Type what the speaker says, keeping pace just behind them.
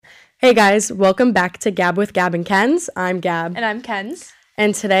Hey guys, welcome back to Gab with Gab and Kens. I'm Gab. And I'm Kens.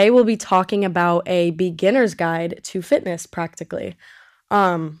 And today we'll be talking about a beginner's guide to fitness practically.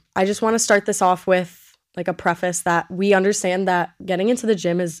 I just want to start this off with like a preface that we understand that getting into the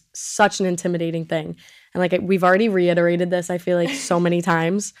gym is such an intimidating thing. And like we've already reiterated this, I feel like so many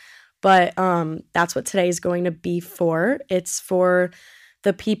times. But that's what today is going to be for. It's for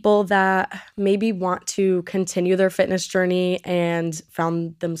the people that maybe want to continue their fitness journey and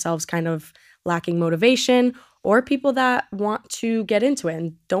found themselves kind of lacking motivation, or people that want to get into it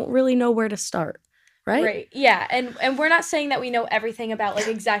and don't really know where to start, right? Right. Yeah. And we're not saying that we know everything about like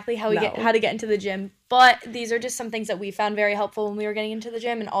exactly how No. how to get into the gym, but these are just some things that we found very helpful when we were getting into the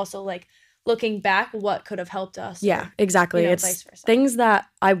gym, and also like looking back what could have helped us. Yeah, exactly. vice It's versa. things that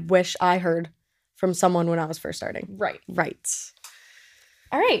I wish I heard from someone when I was first starting. Right. Right.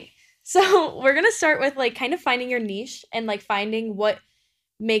 All right. So we're going to start with like kind of finding your niche and like finding what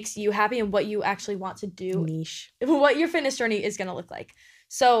makes you happy and what you actually want to do, Niche. what your fitness journey is going to look like.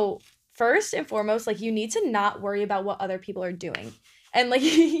 So first and foremost, like you need to not worry about what other people are doing. And like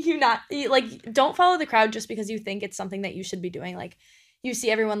don't follow the crowd just because you think it's something that you should be doing. Like you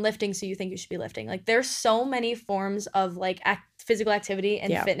see everyone lifting, so you think you should be lifting. Like there's so many forms of like physical activity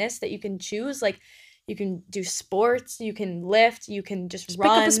and fitness that you can choose. Like you can do sports, you can lift, you can just run.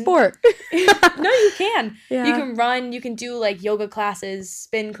 Pick up a sport. No, you can. Yeah. You can run, you can do like yoga classes,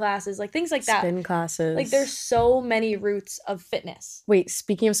 spin classes, like things like that. Spin classes. Like there's so many routes of fitness. Wait,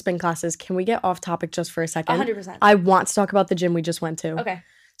 speaking of spin classes, can we get off topic just for a second? 100%. I want to talk about the gym we just went to. Okay.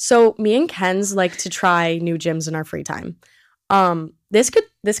 So me and Kens like to try new gyms in our free time. This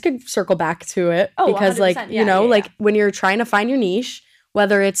could circle back to it because 100%. like, Yeah. like when you're trying to find your niche,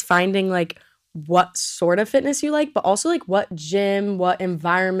 whether it's finding like what sort of fitness you like, but also like what gym, what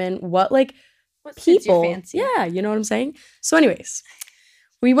environment, what like What suits your people. fancy. Yeah, you know what I'm saying? So anyways,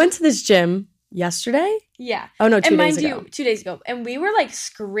 we went to this gym yesterday. Yeah. Oh no, 2 And days mind ago. you, 2 days ago. And we were like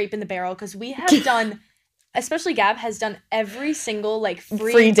scraping the barrel because we have done, especially Gab has done every single like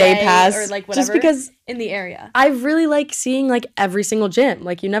free day pass or like whatever just because in the area. I really like seeing like every single gym.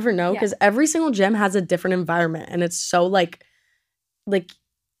 Like you never know Yeah. because every single gym has a different environment and it's so like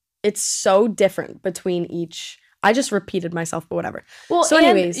it's so different between each. I just repeated myself, but whatever. Well, So and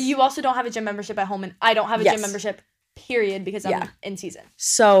anyways. you also don't have a gym membership at home, and I don't have a Yes. gym membership, period, because I'm Yeah. in season.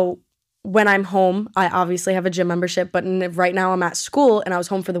 So when I'm home, I obviously have a gym membership, but right now I'm at school and I was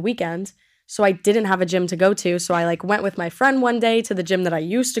home for the weekend. So I didn't have a gym to go to. So I like went with my friend one day to the gym that I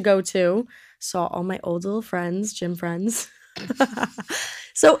used to go to. Saw all my old little friends, gym friends.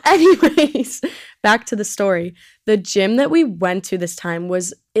 So anyways, back to the story. The gym that we went to this time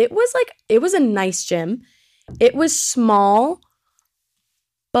was a nice gym. It was small,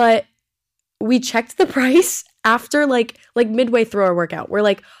 but we checked the price after like midway through our workout. We're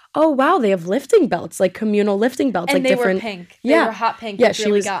like, oh wow, they have lifting belts, like communal lifting belts, And like they different. were pink. They Yeah. were hot pink, Yeah, which she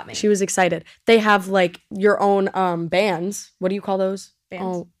really was. got me. She was excited. They have like your own bands. What do you call those? Bands.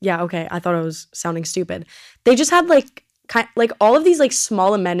 Oh yeah, okay. I thought I was sounding stupid. They just had like all of these like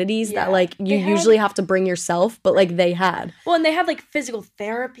small amenities Yeah. that like you They had- usually have to bring yourself, but like they had. Well, and they had like physical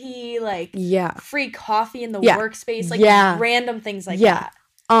therapy, like Yeah. free coffee in the Yeah. workspace, like Yeah. random things like Yeah.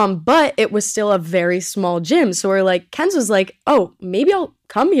 that. But it was still a very small gym. So we're like, Ken's was like, oh, maybe I'll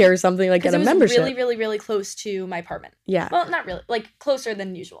come here or something, like Because get it a was membership. really, really, really close to my apartment. Yeah. Well, not really, like closer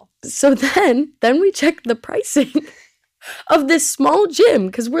than usual. So then we checked the pricing of this small gym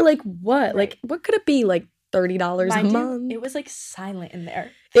because we're like, what? Right. Like, what could it be? Like $30 a Mind you, month? it was like silent in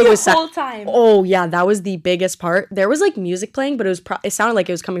there. It was the whole time. Oh yeah, that was the biggest part. There was like music playing, but it sounded like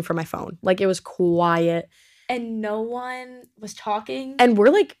it was coming from my phone. Like it was quiet, And no one was talking. and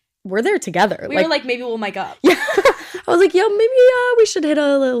we're there together. we were like, maybe we'll mic up. yeah. I was like, yo, maybe we should hit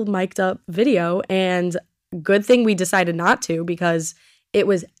a little mic'd up video. And good thing we decided not to because it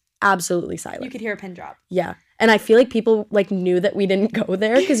was absolutely silent. You could hear a pin drop. Yeah, and I feel like people like knew that we didn't go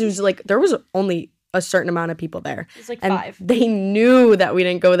there because it was like there was only a certain amount of people there. It was like And 5. they knew that we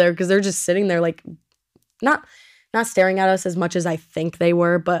didn't go there because they're just sitting there like not staring at us as much as I think they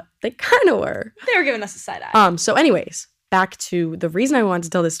were, but they kind of were. They were giving us a side eye. So anyways, back to the reason I wanted to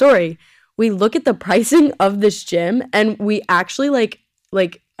tell this story. We look at the pricing of this gym and we actually like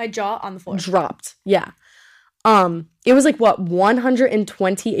My jaw on the floor. dropped. Yeah. It was like what,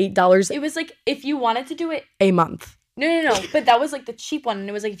 $128 It was like if you wanted to do it. a month. No. But that was like the cheap one. And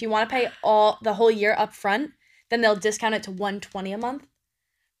it was like if you want to pay the whole year up front, then they'll discount it to $120 a month.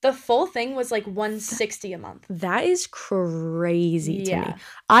 The full thing was like $160 a month. That is crazy to me. Yeah.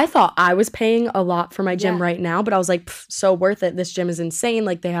 I thought I was paying a lot for my gym Yeah. right now, but I was like, so worth it. This gym is insane.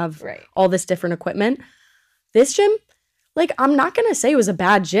 Like they have Right. all this different equipment. This gym, like, I'm not going to say it was a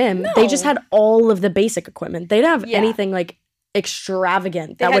bad gym. They just No. had all of the basic equipment. They didn't have Yeah. anything, like,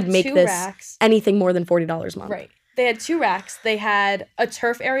 extravagant They that had would make 2 this racks. anything more than $40 a month. Right. They had 2 racks. They had a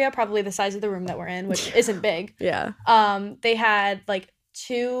turf area, probably the size of the room that we're in, which isn't big. Yeah. They had like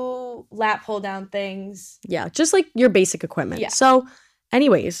 2 lat pull down things. Yeah, just like your basic equipment. Yeah. So,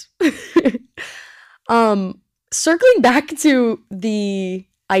 anyways, circling back to the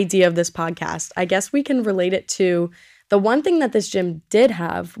idea of this podcast, I guess we can relate it to the one thing that this gym did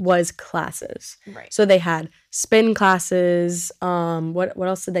have was classes. Right. So they had spin classes. What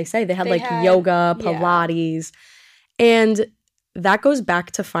else did they say? They had They like had- yoga, yeah. Pilates, and that goes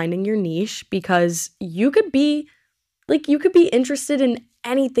back to finding your niche because you could be interested in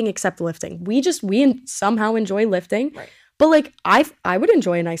anything except lifting. We somehow enjoy lifting. Right. But like I would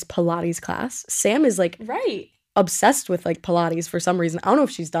enjoy a nice Pilates class. Sam is like Right. obsessed with like Pilates for some reason. I don't know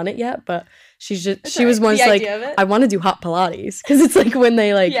if she's done it yet, but she That's was alright. once The like idea of it. I want to do hot Pilates because it's like when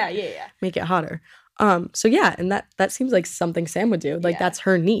they like yeah. make it hotter. So yeah, and that seems like something Sam would do. Like Yeah. that's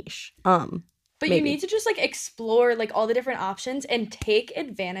her niche. But you maybe. need to just like explore like all the different options and take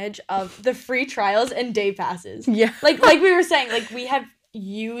advantage of the free trials and day passes. Yeah. Like we were saying, like we have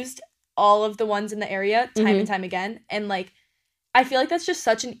used all of the ones in the area time and time again, and like I feel like that's just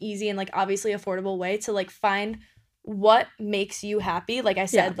such an easy and like obviously affordable way to like find what makes you happy. Like I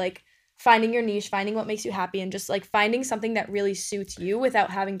said, like finding your niche, finding what makes you happy, and just like finding something that really suits you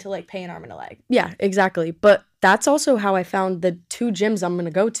without having to like pay an arm and a leg. Yeah, exactly. But that's also how I found the 2 gyms I'm going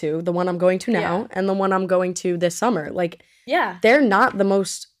to go to, the one I'm going to now and the one I'm going to this summer. Like Yeah. they're not the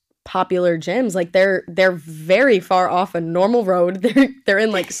most popular gyms. Like they're very far off a normal road. They're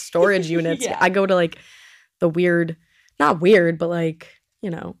in like storage units. Yeah. I go to like the weird, not weird, but like, you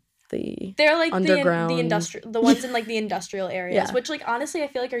know, the They're like underground. the industrial, the ones in like the industrial areas, Yeah. which like honestly I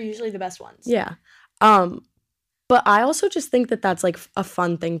feel like are usually the best ones. Yeah. But I also just think that that's like a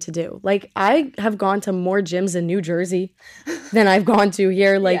fun thing to do. Like I have gone to more gyms in New Jersey than I've gone to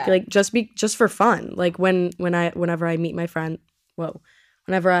here. Like Yeah. like just for fun. Like whenever I meet my friend,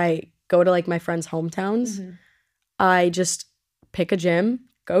 whenever I go to like my friends' hometowns, Mhm. I just pick a gym,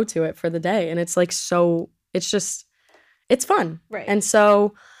 go to it for the day, and it's like it's fun. Right. And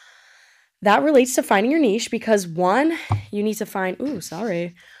so that relates to finding your niche because one, you need to find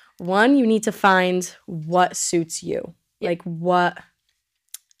what suits you. Yeah. Like what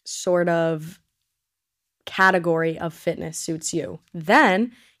sort of category of fitness suits you.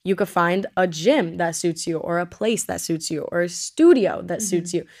 Then you could find a gym that suits you or a place that suits you or a studio that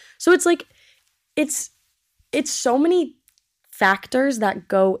suits you. So it's like it's so many factors that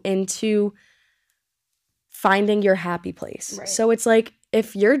go into finding your happy place. Right. So it's like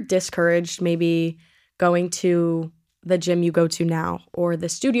if you're discouraged maybe going to the gym you go to now or the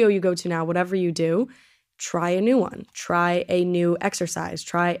studio you go to now, whatever you do, try a new one. Try a new exercise.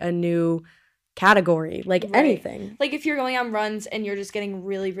 Try a new category, like Right. anything. Like if you're going on runs and you're just getting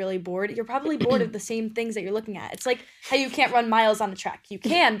really, really bored, you're probably bored of the same things that you're looking at. It's like how you can't run miles on a track. You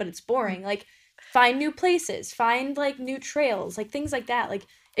can, but it's boring. Like find new places, find like new trails, like things like that. Like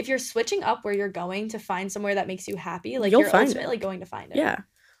if you're switching up where you're going to find somewhere that makes you happy, like You'll you're find it. ultimately going to find it.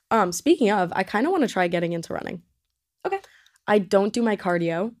 Yeah. Speaking of, I kind of want to try getting into running. Okay. I don't do my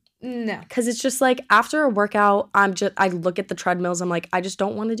cardio No. because it's just like after a workout, I look at the treadmills. I'm like, I just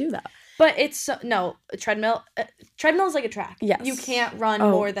don't want to do that. But it's no a treadmill. Treadmill is like a track. Yes. You can't run Oh.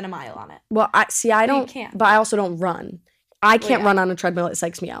 more than a mile on it. Well, I you don't, can't. but I also don't run. I can't yeah. run on a treadmill. It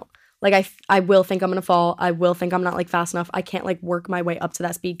psychs me out. Like I will think I'm gonna fall. I will think I'm not like fast enough. I can't like work my way up to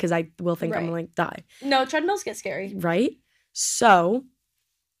that speed because I will think I'm Right. gonna like die. No, treadmills get scary. Right? So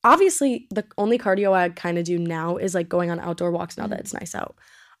obviously the only cardio I kind of do now is like going on outdoor walks now that it's nice out.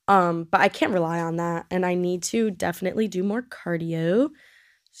 But I can't rely on that, and I need to definitely do more cardio.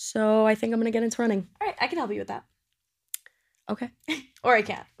 So I think I'm gonna get into running. All right, I can help you with that. Okay. Or I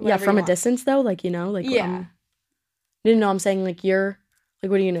can't. Yeah, whatever from you a want. distance though, like like Yeah. no, I'm saying like you're like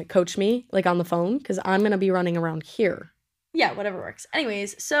what are you gonna coach me like on the phone because I'm gonna be running around here. Yeah, whatever works.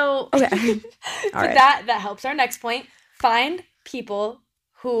 Anyways, so Okay. so All right. that helps. Our next point: find people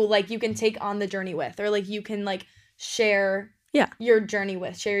who like you can take on the journey with, or like you can like share your journey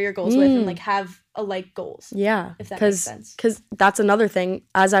with, share your goals with, and like have a like goals. Yeah, If that makes sense. Because that's another thing.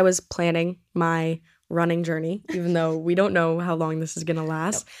 As I was planning my running journey, even though we don't know how long this is gonna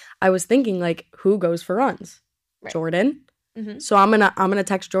last, I was thinking like, who goes for runs? Right. Jordan. Mhm. So I'm gonna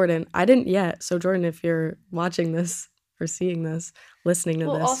text Jordan. I didn't yet. So Jordan, if you're watching this or seeing this, listening to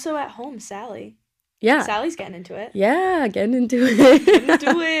Well, this, also at home, Sally. yeah, Sally's getting into it. yeah, getting into it.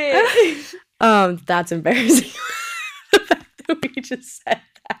 Do it. That's embarrassing. The fact that we just said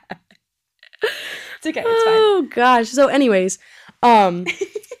that. It's okay. It's fine. Oh gosh. So anyways, Why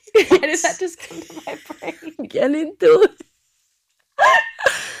did that just come to my brain? get into it.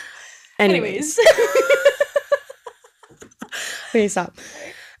 Anyways. Wait, stop.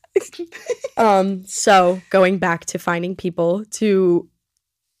 So going back to finding people to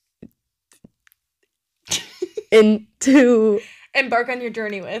Embark on your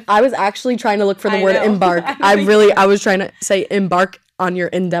journey with. I was actually trying to look for the I word know. embark. I was trying to say embark on your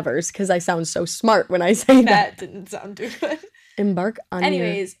endeavors because I sound so smart when I say that. That didn't sound too good. Embark on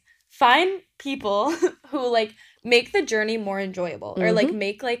Anyways, find people who like make the journey more enjoyable or like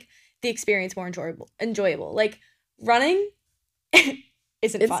make like the experience more enjoyable. Like running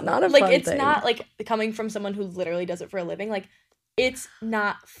isn't It's fun. not a like fun it's thing. not like coming from someone who literally does it for a living. Like it's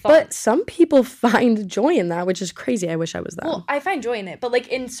not fun. But some people find joy in that, which is crazy. I wish I was them. Well, I find joy in it, but like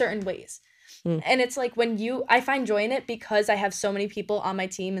in certain ways. And it's like I find joy in it because I have so many people on my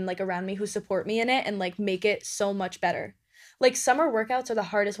team and like around me who support me in it and like make it so much better. Like summer workouts are the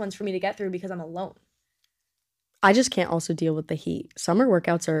hardest ones for me to get through because I'm alone. I just can't also deal with the heat. Summer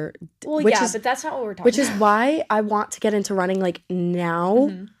workouts are Well, which yeah, is, but that's not what we're talking which is about. why I want to get into running like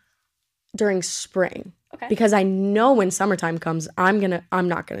now during spring. Okay. Because I know when summertime comes, I'm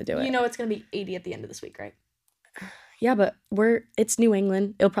not gonna do it. You know it's gonna be 80 at the end of this week, right? Yeah, but it's New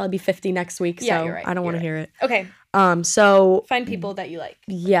England. It'll probably be 50 next week, Yeah, so you're right, I don't want to you're hear it. Okay. So Find people that you like.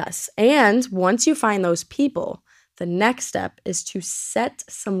 yes, and once you find those people, the next step is to set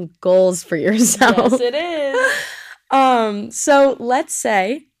some goals for yourself. Yes, it is. So let's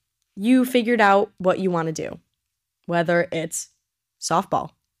say you figured out what you want to do, whether it's softball,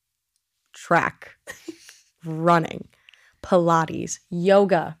 track, running, Pilates,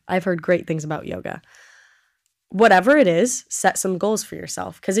 yoga. I've heard great things about yoga. Whatever it is, set some goals for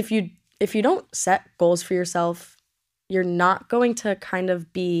yourself. Because if you don't set goals for yourself, you're not going to kind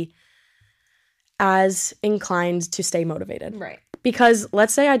of be as inclined to stay motivated. Right. Because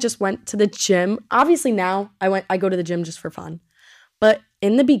let's say I just went to the gym. Obviously now I go to the gym just for fun. But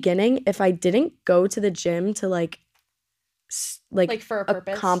in the beginning, if I didn't go to the gym to like for a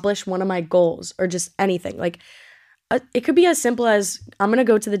purpose. accomplish one of my goals or just anything, like it could be as simple as I'm going to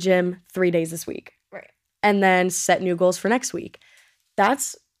go to the gym 3 days this week. Right. And then set new goals for next week.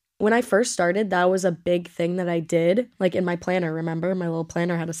 That's when I first started, that was a big thing that I did. Like in my planner, remember? My little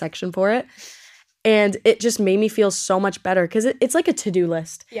planner had a section for it. And it just made me feel so much better because it's like a to-do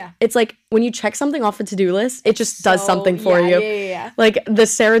list. Yeah. It's like when you check something off a to-do list, it just does something for yeah, you. Yeah. Like the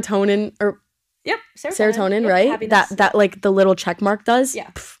serotonin or Yep. serotonin, Yep, right? happiness. That like the little check mark does. Yeah.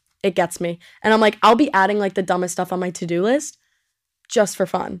 It gets me. And I'm like, I'll be adding like the dumbest stuff on my to-do list just for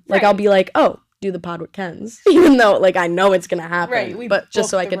fun. Like Right. I'll be like, oh, do the pod with Ken's, even though like I know it's gonna happen. Right, we but just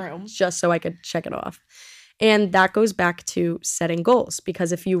so I booked could the room. just so I could check it off. And that goes back to setting goals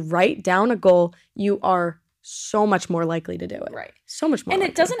because if you write down a goal, you are so much more likely to do it. Right. So much more. And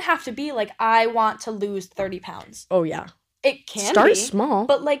likely. it doesn't have to be like I want to lose 30 pounds. Oh yeah. It can Start be, small.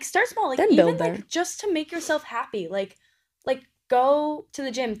 but like start small. Like Then even build there. like just to make yourself happy. Like go to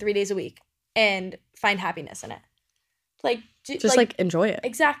the gym 3 days a week and find happiness in it. Like just like enjoy it.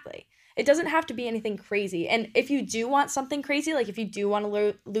 Exactly. It doesn't have to be anything crazy. And if you do want something crazy, like if you do want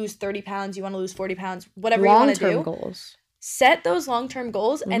to lose 30 pounds, you want to lose 40 pounds, whatever you want to do, Long-term goals. set those long-term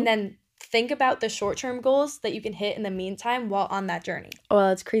goals Mhm. and then think about the short-term goals that you can hit in the meantime while on that journey. Oh, well,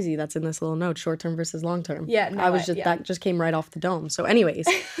 that's crazy. That's in this little note, short term versus long term. Yeah, no, That just came right off the dome. So anyways,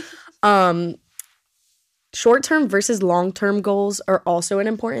 short term versus long term goals are also an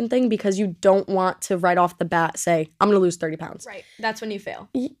important thing because you don't want to right off the bat say, I'm going to lose 30 pounds. Right. That's when you fail.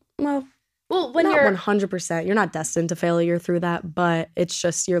 Well, When not you're 100%. You're not destined to failure through that, but it's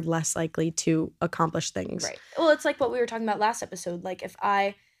just you're less likely to accomplish things. right. Well, it's like what we were talking about last episode. Like if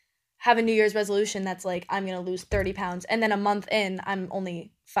I have a New Year's resolution that's like I'm going to lose 30 pounds and then a month in I'm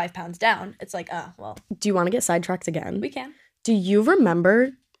only 5 pounds down. It's like, oh, well, Do you want to get sidetracked again? we can. Do you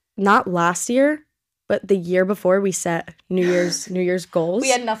remember, not last year, but the year before we set New Year's goals? We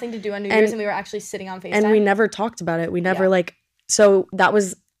had nothing to do on New Year's and we were actually sitting on FaceTime. And we never talked about it. We never so that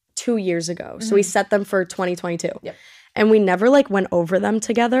was 2 years ago. So we set them for 2022. Yep. And we never went over them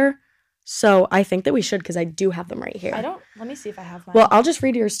together. So I think that we should because I do have them right here. Let me see if I have mine. Well, I'll just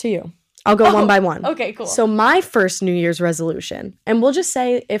read yours to you. I'll go one by one. Okay, cool. So my first New Year's resolution, and we'll just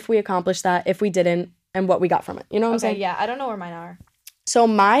say if we accomplished that, if we didn't, and what we got from it. You know what I'm saying? yeah, I don't know where mine are. So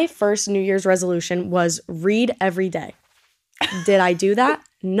my first New Year's resolution was read every day. Did I do that?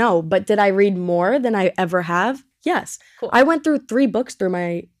 No. But did I read more than I ever have? Yes. Cool. I went through 3 books through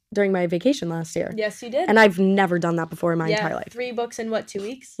my during my vacation last year. Yes, you did. And I've never done that before in my entire life. 3 books in what, 2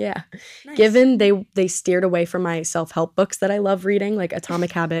 weeks? Yeah. Nice. Given they steered away from my self-help books that I love reading, like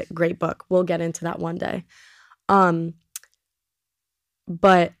Atomic Habit, great book. We'll get into that one day.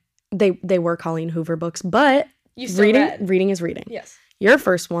 But they were Colleen Hoover books, but You still read. reading is reading. Yes. Your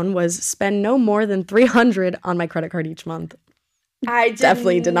first one was spend no more than $300 on my credit card each month. I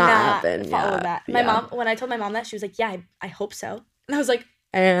Definitely did not happen. Follow Yeah. that. My Yeah. mom, when I told my mom that, she was like, "Yeah, I hope so." And I was like,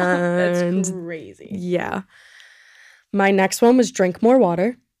 And "That's crazy." yeah. My next one was drink more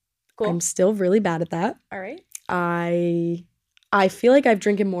water. Cool. I'm still really bad at that. All right. I feel like I've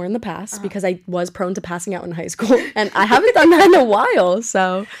drinking more in the past because I was prone to passing out in high school, and I haven't done that in a while.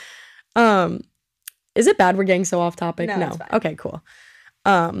 So, is it bad we're getting so off topic? No, it's fine. Okay, cool.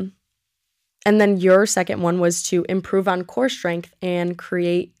 And then your second one was to improve on core strength and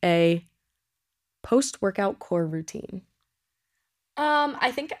create a post-workout core routine.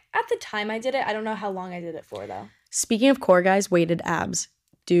 I think at the time I did it, I don't know how long I did it for though. Speaking of core, guys, weighted abs.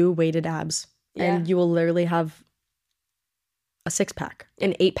 Do weighted abs. Yeah. And you will literally have a 6-pack,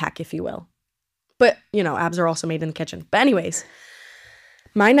 an 8-pack, if you will. But, abs are also made in the kitchen. But anyways,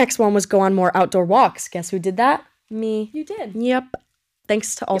 my next one was go on more outdoor walks. Guess who did that? Me. You did. Yep.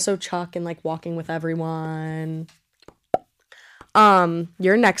 Thanks to also Chuck and walking with everyone.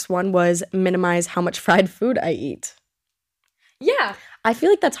 Your next one was minimize how much fried food I eat. Yeah. I feel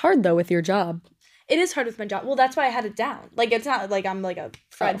like that's hard though with your job. It is hard with my job. Well, that's why I had it down. It's not like I'm a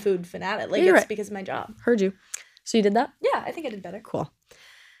fried food fanatic. You're It's right. because of my job. Heard you. So you did that? Yeah, I think I did better. Cool.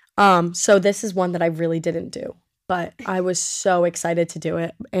 So this is one that I really didn't do, but I was so excited to do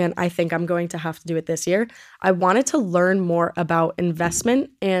it, and I think I'm going to have to do it this year. I wanted to learn more about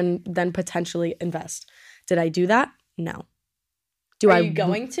investment and then potentially invest. Did I do that? No. Are you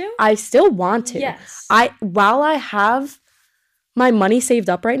going to? I still want to. Yes. While I have my money saved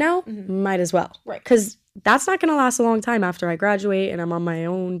up right now, might as well. Right. Because that's not going to last a long time after I graduate and I'm on my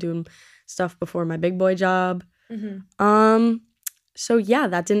own doing stuff before my big boy job. So yeah,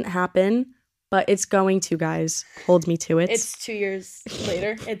 that didn't happen, but it's going to, guys. Hold me to it. It's 2 years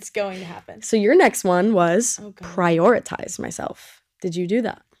later. It's going to happen. So your next one was Oh, God. prioritize myself. Did you do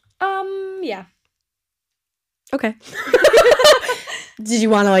that? Yeah. Okay. Did you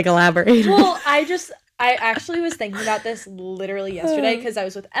want to elaborate? Well, I actually was thinking about this literally yesterday because I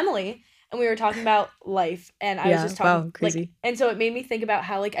was with Emily and we were talking about life and I was just talking wow, crazy. and so it made me think about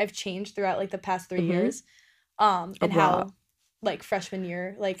how I've changed throughout the past 3 years. And how freshman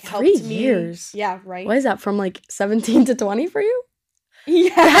year helped 3 me. years. Yeah, right. What is that, from 17 to 20 for you?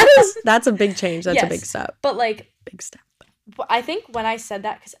 Yeah. That's a big change. That's a Yes. big step. But Big step. I think when I said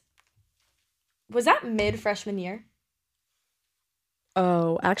that, because was that mid freshman year?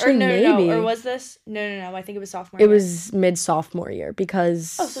 Oh, Or actually, no, maybe. or was this? No. I think it was sophomore. It year. was mid sophomore year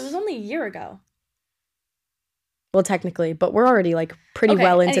because. Oh, so it was only a year ago. Well, technically, but we're already pretty Okay,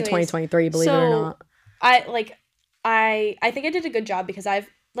 well into anyways, 2023, believe it or not. I think I did a good job because I've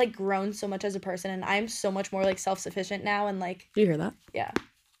grown so much as a person and I'm so much more self-sufficient now and Do you hear that? yeah.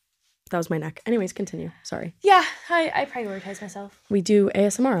 That was my neck. Anyways, continue. Sorry. Yeah, I prioritize myself. We do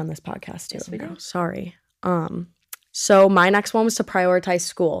ASMR on this podcast too. Yes, we do. Sorry. So my next one was to prioritize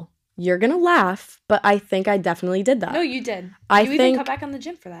school. You're gonna laugh, but I think I definitely did that. No, you did. I you think- even cut back on the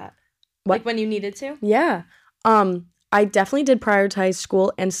gym for that. What? When you needed to? Yeah. I definitely did prioritize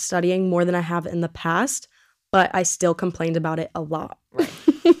school and studying more than I have in the past, but I still complained about it a lot. Right.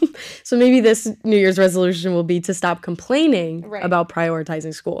 So maybe this New Year's resolution will be to stop complaining Right. about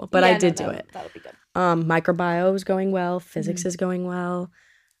prioritizing school. But Yeah, I no, did do it. That'll be good. Microbiome is going well. Mm-hmm. Physics is going well.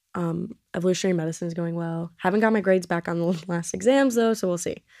 Evolutionary medicine is going well. Haven't got my grades back on the last exams though, so we'll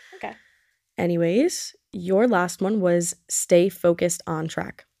see. Okay. Anyways, your last one was stay focused on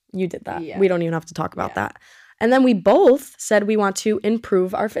track. You did that. Yeah. We don't even have to talk about Yeah. that. And then we both said we want to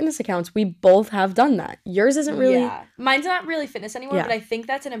improve our fitness accounts. We both have done that. Yours isn't really. Yeah. Mine's not really fitness anymore, Yeah. but I think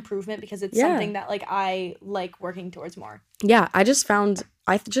that's an improvement because it's Yeah. something that I like working towards more. Yeah, I just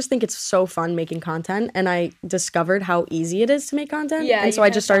think it's so fun making content, and I discovered how easy it is to make content. Yeah. and so you I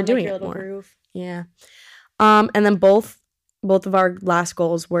kinda just started found, like, doing your it little more. groove. Yeah. And then both of our last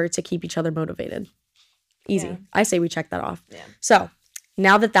goals were to keep each other motivated. Easy. Yeah. I say we check that off. Yeah. So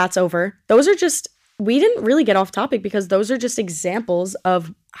now that that's over, those are just, we didn't really get off topic because those are just examples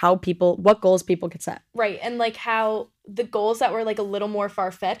of what goals people could set. Right. And how the goals that were a little more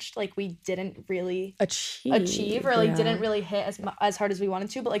far-fetched, we didn't really achieve or yeah. didn't really hit as hard as we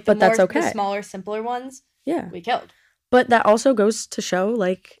wanted to. But But that's okay. the smaller, simpler ones, Yeah. we killed. But that also goes to show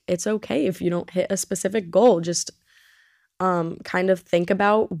it's okay if you don't hit a specific goal. Just kind of think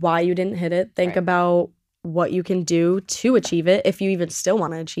about why you didn't hit it. Think Right. about what you can do to achieve it if you even still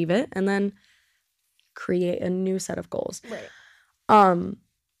want to achieve it, and then create a new set of goals. Right.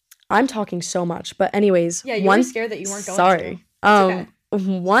 I'm talking so much, but anyways, Yeah, you were scared that you weren't going to. Sorry. Okay.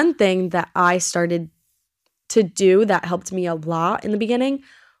 One thing that I started to do that helped me a lot in the beginning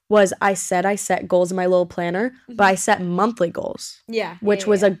was I set goals in my little planner, but I set monthly goals. Yeah. Which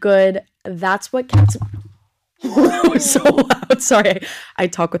was a good, that's what kept, that was so loud. Sorry. I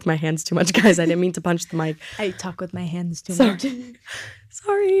talk with my hands too much, guys. I didn't mean to punch the mic. I talk with my hands too Sorry. much.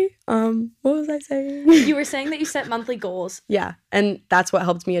 Sorry. What was I saying? You were saying that you set monthly goals. Yeah. And that's what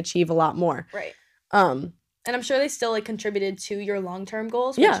helped me achieve a lot more. Right. And I'm sure they still like contributed to your long-term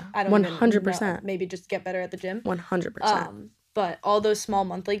goals. Yeah, Which I don't 100%. even know. Maybe just get better at the gym. 100%. But all those small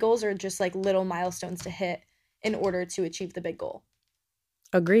monthly goals are just like little milestones to hit in order to achieve the big goal.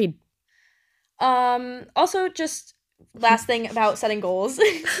 Agreed. Also, just last thing about setting goals.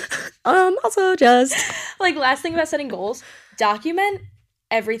 Also just like last thing about setting goals, document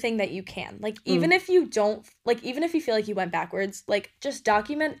everything that you can. Like even if you don't, like even if you feel like you went backwards, like just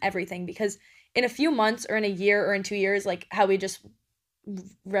document everything, because in a few months or in a year or in 2 years, like how we just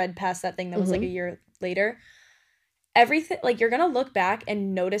read past that thing that was like a year later, everything, like you're gonna look back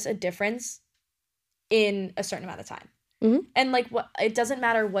and notice a difference in a certain amount of time. And like what, it doesn't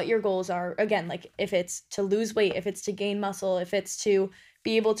matter what your goals are. Again, like if it's to lose weight, if it's to gain muscle, if it's to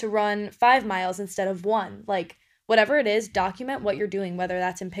be able to run 5 miles instead of 1, like whatever it is, document what you're doing, whether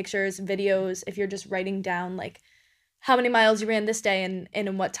that's in pictures, videos, if you're just writing down like how many miles you ran this day and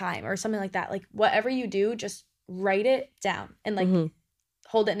in what time or something like that. Like whatever you do, just write it down and like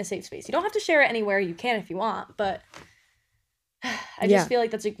hold it in a safe space. You don't have to share it anywhere. You can if you want, but I just feel like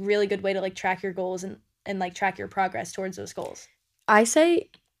that's a really good way to like track your goals and like track your progress towards those goals. I say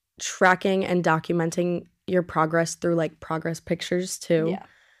tracking and documenting your progress through like progress pictures too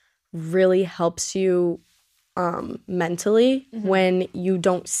really helps you mentally when you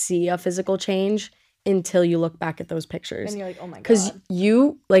don't see a physical change until you look back at those pictures. And you're like, oh my God. Because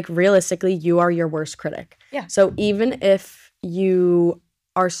you, like realistically, you are your worst critic. Yeah. So even if you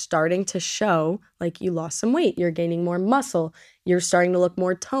are starting to show like you lost some weight, you're gaining more muscle, you're starting to look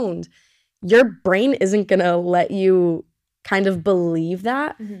more toned, your brain isn't going to let you kind of believe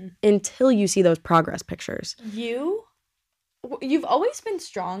that until you see those progress pictures. You've always been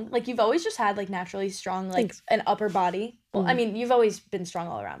strong. Like you've always just had like naturally strong, like Thanks. an upper body. Well, I mean, you've always been strong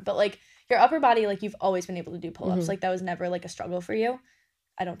all around, but like your upper body, like you've always been able to do pull-ups. Like that was never like a struggle for you,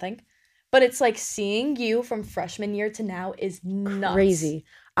 I don't think. But it's like seeing you from freshman year to now is nuts. Crazy.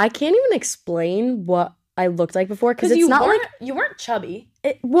 I can't even explain what I looked like before because it's not like you weren't chubby.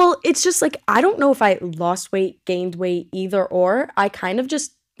 Well, it's just like I don't know if I lost weight, gained weight, either or. I kind of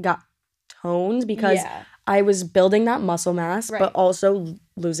just got toned because I was building that muscle mass, but also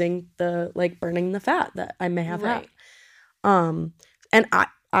losing the like burning the fat that I may have had. And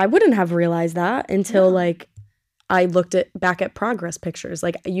I wouldn't have realized that until like I looked back at progress pictures.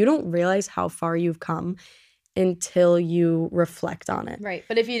 Like you don't realize how far you've come until you reflect on it. Right.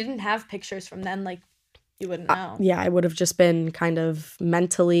 But if you didn't have pictures from then, like you wouldn't know. I would have just been kind of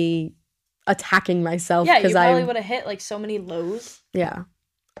mentally attacking myself. Yeah, you probably would have hit like so many lows. Yeah.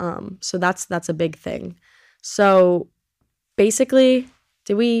 So that's a big thing. So basically,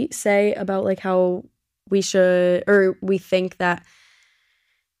 did we say about like how we should, or we think that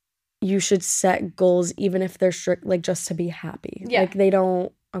you should set goals even if they're strict, like just to be happy? Yeah. Like they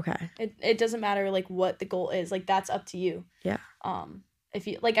don't, okay. It doesn't matter like what the goal is. Like that's up to you. Yeah. If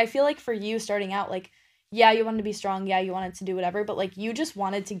you like, I feel like for you starting out, like, yeah, you wanted to be strong. Yeah, you wanted to do whatever, but like you just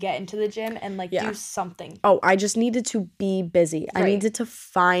wanted to get into the gym and like do something. Oh, I just needed to be busy. Right. I needed to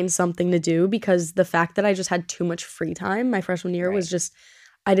find something to do because the fact that I just had too much free time my freshman year was just,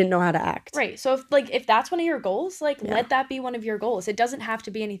 I didn't know how to act. Right. So if that's one of your goals, like let that be one of your goals. It doesn't have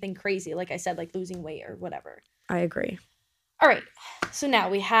to be anything crazy. Like I said, like losing weight or whatever. I agree. All right. So now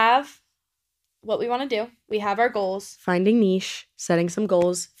we have what we want to do. We have our goals. Finding niche, setting some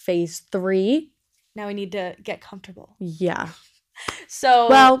goals. Phase 3. Now we need to get comfortable. Yeah. So.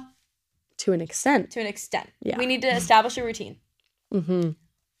 Well, to an extent. To an extent. Yeah. We need to establish a routine.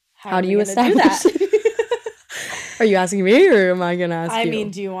 How do you establish that? Are you asking me or am I going to ask you? I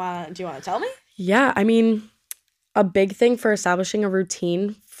mean, do you want to tell me? Yeah. I mean, a big thing for establishing a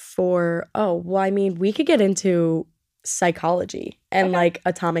routine we could get into psychology and like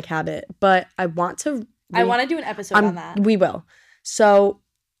Atomic Habit, but I want to do an episode on that. We will. So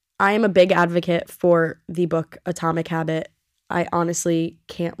I am a big advocate for the book Atomic Habit. I honestly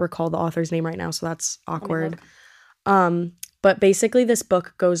can't recall the author's name right now, so that's awkward. But basically this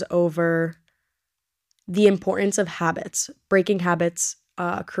book goes over the importance of habits, breaking habits,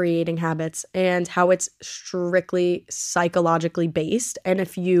 creating habits and how it's strictly psychologically based. And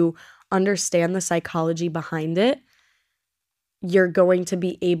if you understand the psychology behind it, you're going to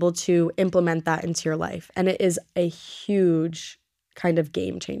be able to implement that into your life. And it is a huge kind of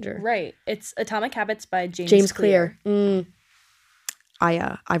game changer. Right. It's Atomic Habits by James Clear.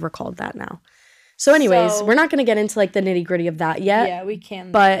 I recalled that now. So anyways, we're not going to get into like the nitty gritty of that yet. Yeah, we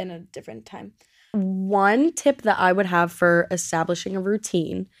can but in a different time. One tip that I would have for establishing a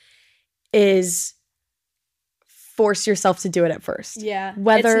routine is force yourself to do it at first. Yeah.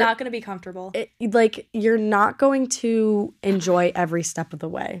 Whether it's not going to be comfortable. Like you're not going to enjoy every step of the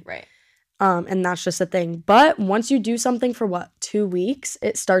way. Right. And that's just a thing. But once you do something for 2 weeks,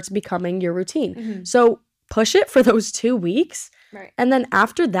 it starts becoming your routine. Mm-hmm. So push it for those 2 weeks. Right. And then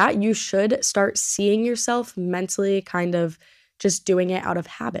after that, you should start seeing yourself mentally kind of just doing it out of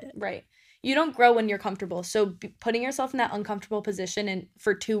habit. Right. You don't grow when you're comfortable. So putting yourself in that uncomfortable position and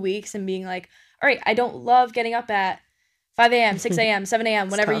for 2 weeks and being like, all right, I don't love getting up at 5 a.m., 6 a.m., 7 a.m.,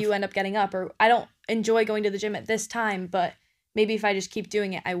 whenever you end up getting up, or I don't enjoy going to the gym at this time, but maybe if I just keep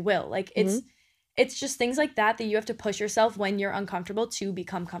doing it, I will. Like it's just things like that you have to push yourself when you're uncomfortable to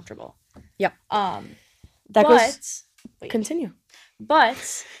become comfortable. Yep. Continue.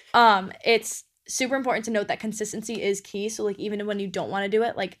 But it's super important to note that consistency is key. So like even when you don't want to do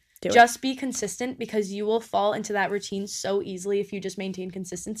it, like just be consistent, because you will fall into that routine so easily if you just maintain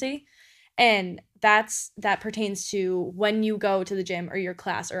consistency. And that pertains to when you go to the gym or your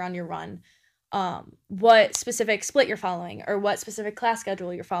class or on your run, what specific split you're following, or what specific class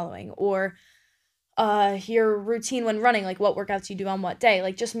schedule you're following, or your routine when running, like what workouts you do on what day.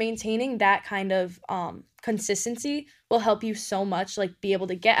 Like just maintaining that kind of consistency will help you so much, like be able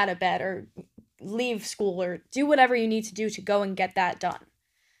to get out of bed or leave school or do whatever you need to do to go and get that done.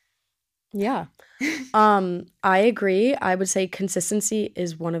 Yeah. I agree. I would say consistency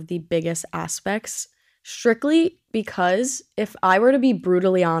is one of the biggest aspects, strictly because if I were to be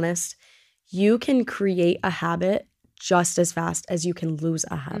brutally honest, you can create a habit just as fast as you can lose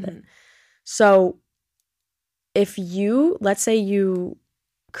a habit. Mm-hmm. So if let's say you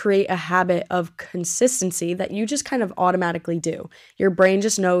create a habit of consistency that you just kind of automatically do, your brain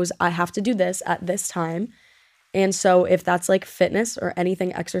just knows I have to do this at this time. And so if that's like fitness or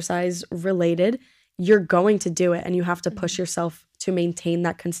anything exercise related, you're going to do it, and you have to push yourself to maintain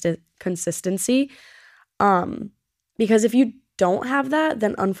that consistency. Because if you don't have that,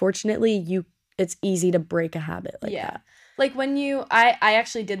 then unfortunately it's easy to break a habit like that. Like when I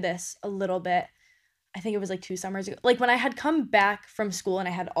actually did this a little bit. I think it was like 2 summers ago. Like when I had come back from school and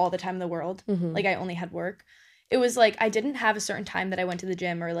I had all the time in the world, like I only had work. It was like I didn't have a certain time that I went to the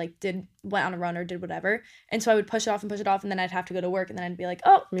gym or like went on a run or did whatever. And so I would push it off, and then I'd have to go to work, and then I'd be like,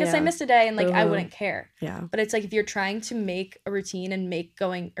 oh, guess I missed a day, and like I wouldn't care. Yeah. But it's like if you're trying to make a routine and make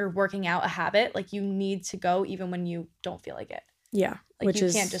going or working out a habit, like you need to go even when you don't feel like it. Yeah. Like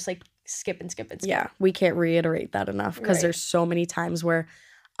you can't just like skip. Yeah, we can't reiterate that enough, because there's so many times where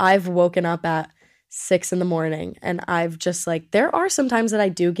I've woken up at 6 a.m. and I've just like, there are some times that I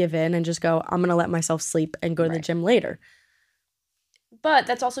do give in and just go, I'm going to let myself sleep and go to the gym later. But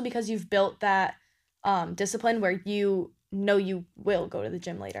that's also because you've built that discipline where you know you will go to the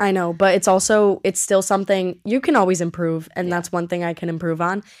gym later. I know, but it's still something you can always improve. And that's one thing I can improve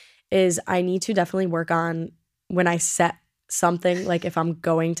on is I need to definitely work on when I set something, like if I'm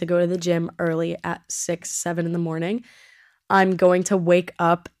going to go to the gym early at 6, 7 a.m, I'm going to wake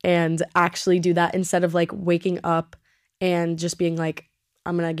up and actually do that instead of like waking up and just being like,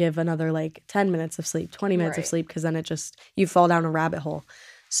 I'm going to give another like 10 minutes of sleep, 20 minutes of sleep, because then you fall down a rabbit hole.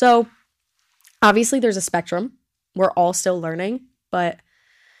 So obviously there's a spectrum. We're all still learning, but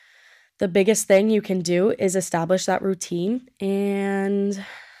the biggest thing you can do is establish that routine and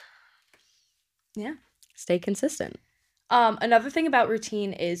stay consistent. Another thing about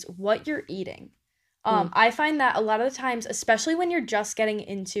routine is what you're eating. I find that a lot of the times, especially when you're just getting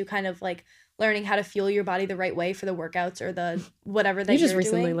into kind of like learning how to fuel your body the right way for the workouts or the whatever that you're doing. You just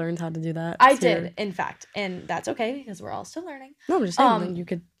recently learned how to do that. I did, in fact. And that's okay because we're all still learning. No, I'm just saying you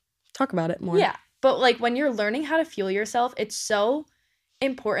could talk about it more. Yeah. But like when you're learning how to fuel yourself, it's so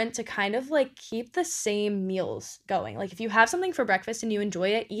important to kind of like keep the same meals going. Like if you have something for breakfast and you enjoy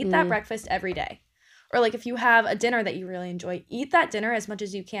it, eat that breakfast every day. Or like if you have a dinner that you really enjoy, eat that dinner as much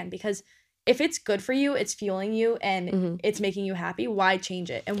as you can, because if it's good for you, it's fueling you, and it's making you happy, why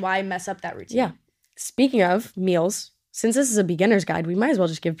change it? And why mess up that routine? Yeah. Speaking of meals, since this is a beginner's guide, we might as well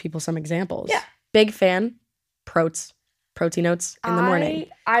just give people some examples. Yeah. Big fan, protein protein oats in the morning.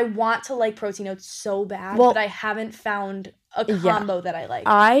 I want to like protein oats so bad, Well, but I haven't found a yeah. combo that I like.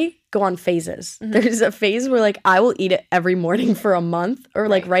 I go on phases. Mhm. There's a phase where like I will eat it every morning for a month, or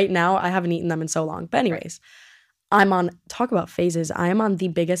like Right. right now I haven't eaten them in so long. But anyways, talk about phases. I am on the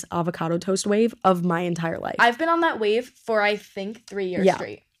biggest avocado toast wave of my entire life. I've been on that wave for I think 3 years Yeah.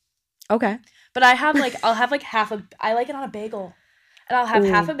 straight. Okay. But I have like I'll have like I like it on a bagel. And I'll have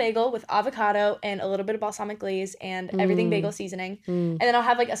half a bagel with avocado and a little bit of balsamic glaze and everything bagel seasoning. And then I'll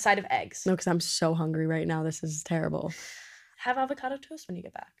have like a side of eggs. No, because I'm so hungry right now. This is terrible. Have avocado toast when you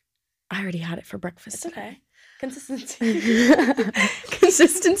get back. I already had it for breakfast. It's okay. Consistency.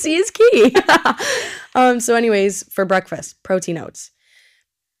 Consistency is key. So anyways, for breakfast, protein oats.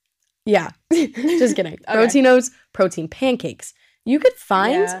 Yeah. Just kidding. Okay. Protein oats, protein pancakes. You could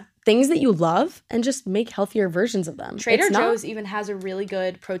find Yeah. things that you love and just make healthier versions of them. Trader It's not- Joe's even has a really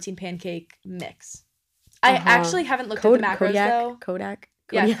good protein pancake mix. I actually haven't looked at the macros Kodiak, though. Kodak.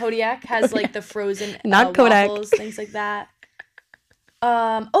 Yeah, Kodiak has like the frozen Not Kodak. waffles, things like that.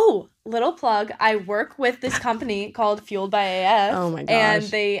 Little plug. I work with this company called Fueled by AF. Oh my And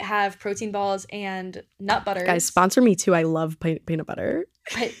gosh. they have protein balls and nut butters. Guys, sponsor me too. I love peanut butter.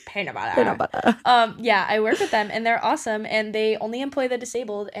 Peanut butter. Peanut butter. Yeah, I work with them and they're awesome and they only employ the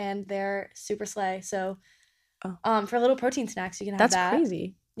disabled and they're super slay. So for little protein snacks you can have That's that.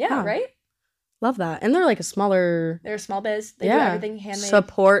 crazy. Yeah, Wow. right? Love that. And they're like a smaller. They're a small biz. They do Yeah. everything handmade.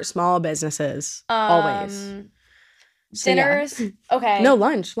 Support small businesses. Always. So, yeah. Dinners. Okay. No,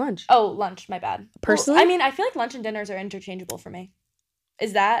 lunch. Oh, lunch, my bad. Personally? Well, I mean, I feel like lunch and dinners are interchangeable for me.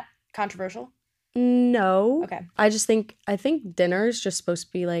 Is that controversial? No. Okay. I think dinner is just supposed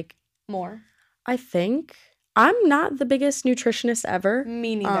to be like, More. I think. I'm not the biggest nutritionist ever.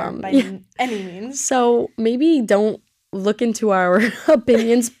 Me neither, by yeah. any means. So maybe don't look into our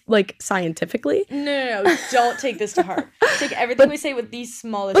opinions like scientifically. No. Don't take this to heart. Take everything we say with the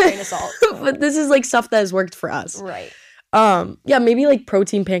smallest grain of salt. But this is like stuff that has worked for us. Right. Yeah, maybe like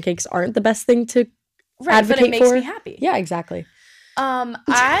protein pancakes aren't the best thing to Right, advocate but it makes for. me happy. Yeah, exactly.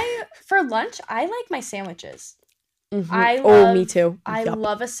 For lunch, I like my sandwiches. Mhm. Me too. I Yup.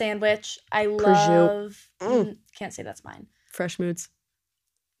 love a sandwich. I Prosciutto. love can't say that's mine. Fresh moods.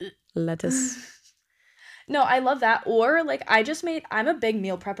 Lettuce. No, I love that. Or like I'm a big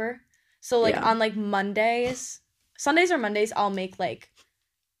meal prepper. So like Yeah. on like Sundays or Mondays, I'll make like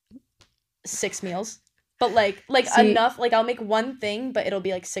 6 meals. But like See- enough, like I'll make one thing, but it'll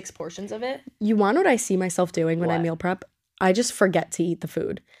be like 6 portions of it. You want what I see myself doing when I What? meal prep? I just forget to eat the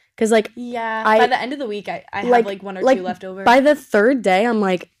food. Because like Yeah. I- by the end of the week, I have like 1 or 2 left over. by the third day, I'm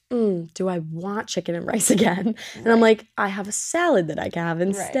like, do I want chicken and rice again? And I'm like, I have a salad that I can have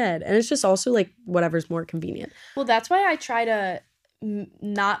instead. And it's just also like whatever's more convenient. Well, that's why I try to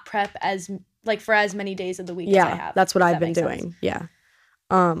not prep for as many days of the week as I Yeah, have. that's what if I've that been makes doing. sense. Yeah.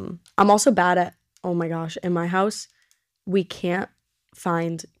 I'm also bad at, oh my gosh, in my house, we can't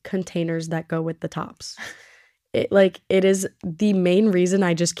find containers that go with the tops. It is the main reason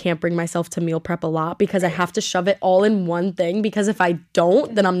I just can't bring myself to meal prep a lot, because I have to shove it all in one thing, because if I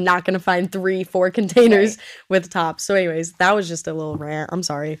don't, then I'm not going to find 3-4 containers with tops. So anyways, that was just a little rant. I'm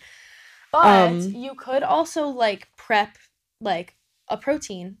sorry. But you could also like prep like a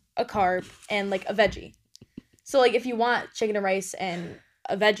protein, a carb, and like a veggie. So like if you want chicken and rice and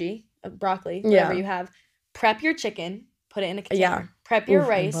a veggie, a broccoli, whatever Yeah. you have, prep your chicken, put it in a container. Yeah. Prep your Oof, I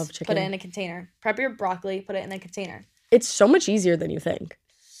rice, love put chicken. it in a container. Prep your broccoli, put it in a container. It's so much easier than you think.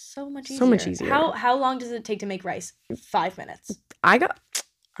 So much easier. So much easier. How long does it take to make rice? 5 minutes. I got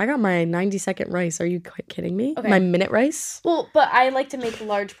my 90-second rice. Are you kidding me? Okay. My minute rice? Well, but I like to make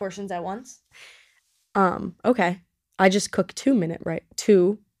large portions at once. Okay. I just cook 2-minute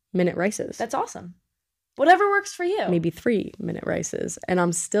rices. That's awesome. Whatever works for you. Maybe 3-minute rices. And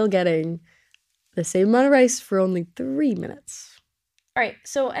I'm still getting the same amount of rice for only 3 minutes. All right.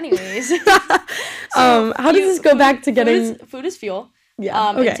 So, anyways, How does this go back to getting... food is fuel.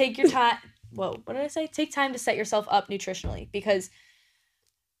 Yeah, okay. And take your time. Whoa, what did I say? Take time to set yourself up nutritionally, because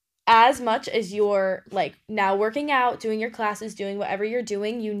as much as you're like now working out, doing your classes, doing whatever you're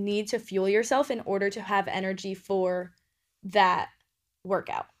doing, you need to fuel yourself in order to have energy for that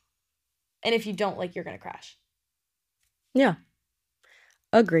workout. And if you don't, like, you're gonna crash. Yeah.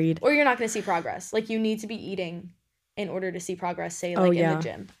 Agreed. Or you're not gonna see progress. Like, you need to be eating in order to see progress, say, like, in the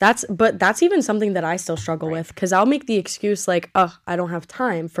gym. That's even something that I still struggle with, because I'll make the excuse like, oh, I don't have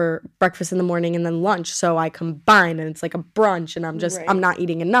time for breakfast in the morning and then lunch, so I combine and it's like a brunch and I'm not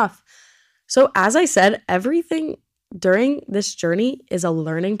eating enough. So as I said, everything during this journey is a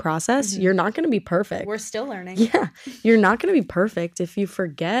learning process. Mhm. You're not going to be perfect. We're still learning. Yeah, you're not going to be perfect. If you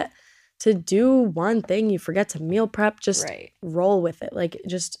forget to do one thing, you forget to meal prep. Just Right. roll with it. Like,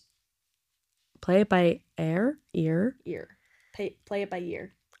 just play it by ear. Ear. Play it by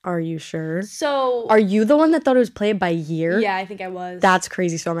ear. Are you sure? So Are you the one that thought it was play it by year? yeah, I think I was. That's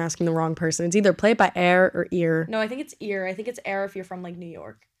crazy. So I'm asking the wrong person. It's either play it by air or ear. No, I think it's ear. I think it's air if you're from like New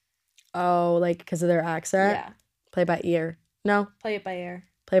York. Oh, like because of their accent? Yeah. Play by ear. No, Play it by ear.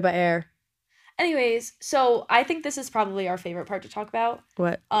 play by air. Anyways, so I think this is probably our favorite part to talk about.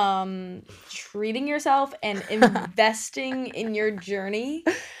 What? Treating yourself and investing in your journey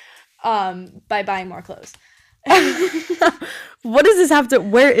by buying more clothes. What does this have to?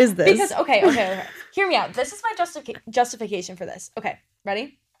 Where is this? Because okay. Hear me out. This is my justification for this. Okay,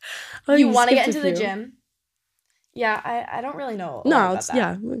 ready? Oh, you want to skipped get a into the few. gym. Yeah, I don't really know. a lot No, about it's that.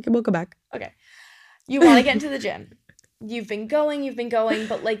 yeah. We'll go back. Okay. You want to get into the gym. You've been going,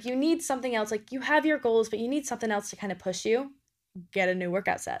 but like you need something else. Like you have your goals, but you need something else to kind of push you. Get a new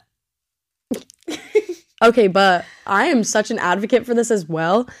workout set. Okay, but I am such an advocate for this as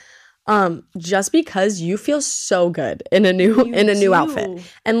well. Just because you feel so good in a new You outfit. do.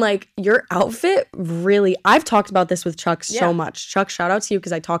 And like your outfit really, I've talked about this with Chuck Yeah. so much. Chuck, shout out to you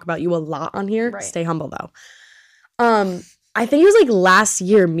because I talk about you a lot on here. Right. Stay humble though. I think it was like last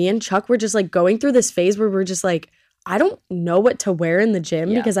year, me and Chuck were just like going through this phase where we're just like, I don't know what to wear in the gym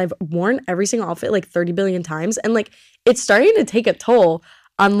Yeah. because I've worn every single outfit like 30 billion times. And like it's starting to take a toll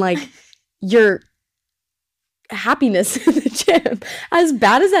on like your happiness in the gym. As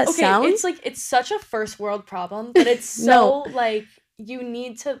bad as that Okay, sounds. it's like it's such a first world problem, but it's so No. like you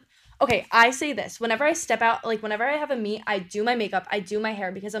need to. Okay, I say this whenever I step out, like whenever I have a meet, I do my makeup, I do my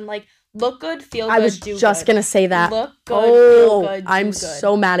hair because I'm like, look good, feel good, I was do just good. gonna say that. Look good, feel Oh, good, do I'm good.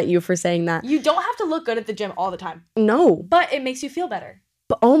 so mad at you for saying that. You don't have to look good at the gym all the time, No, but it makes you feel better.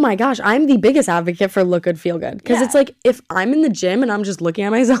 but oh my gosh, I'm the biggest advocate for look good, feel good. Because it's Yeah. like if I'm in the gym and I'm just looking at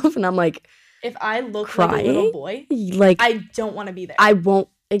myself and I'm like, If I look like a Crying? little boy, like I don't want to be there. I won't.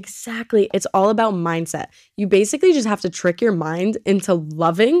 Exactly. It's all about mindset. You basically just have to trick your mind into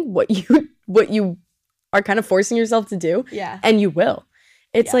loving what you are kind of forcing yourself to do, yeah. and you will.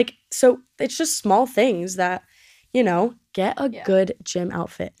 It's Yeah. like, so it's just small things that, get a Yeah. good gym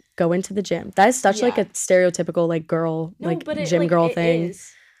outfit. Go into the gym. That is such like Yeah. a stereotypical like girl, No, like but it, gym like, girl it thing.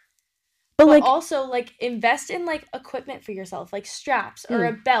 is. But But like also like invest in like equipment for yourself, like straps or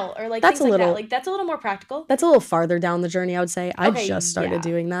a belt or like That's things a like little- that. Like that's a little more practical. that's a little farther down the journey, I would say. I Okay, just started yeah.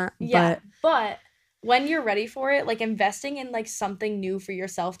 doing that. Yeah, But but when you're ready for it, like investing in like something new for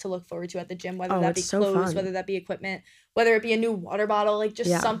yourself to look forward to at the gym, whether Oh, that be it's so clothes, fun. whether that be equipment, whether it be a new water bottle, like just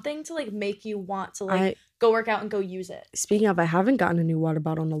Yeah. something to like make you want to like I go work out and go use it. speaking of, I haven't gotten a new water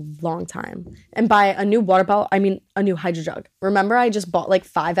bottle in a long time. And by a new water bottle, I mean a new hydro jug. Remember I just bought like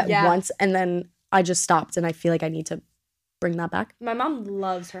 5 at Yeah. once and then I just stopped and I feel like I need to bring that back. My mom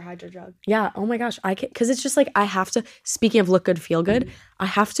loves her hydro jug. Yeah. Oh my gosh. I can, because it's just like I have to, speaking of look good, feel good, I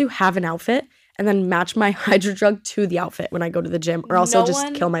have to have an outfit and then match my hydro jug to the outfit when I go to the gym or else No I'll just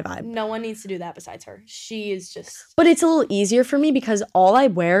one- kill my vibe. No one needs to do that besides her. She is just But it's a little easier for me because all I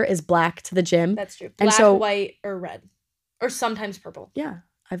wear is black to the gym. that's true. And Black, so- white, or red. Or sometimes purple. Yeah.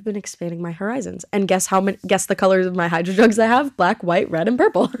 I've been expanding my horizons. And guess the colors of my hydro jugs I have? Black, white, red, and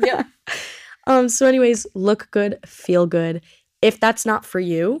purple. Yeah. So anyways, look good, feel good. If that's not for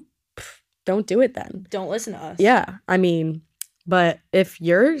you, don't do it then. Don't listen to us. Yeah. I mean, but if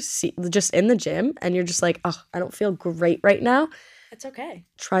you're just in the gym and you're just like, oh, I don't feel great right now, It's okay.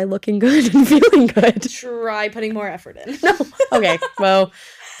 try looking good and feeling good. Try putting more effort in. No. Okay. Well,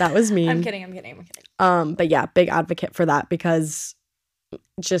 that was mean. I'm kidding. But yeah, big advocate for that because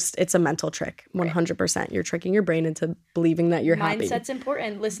just it's a mental trick. 100%. You're tricking your brain into believing that you're happy. Mindset's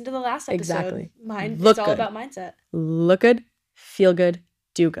important. Listen to the last episode. Exactly. It's Look all good. about mindset. Look good, feel good,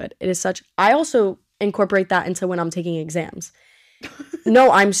 do good. It is such. I also incorporate that into when I'm taking exams.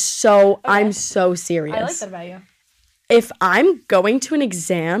 No, I'm so serious. I like that about you. If I'm going to an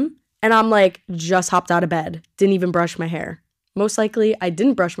exam and I'm like just hopped out of bed, didn't even brush my hair. Most likely I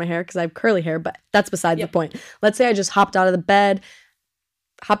didn't brush my hair because I have curly hair, but that's beside the Yep. point. Let's say I just hopped out of the bed.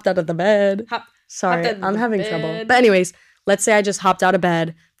 Sorry, Hopped out of I'm the having trouble. bed. But anyways, let's say I just hopped out of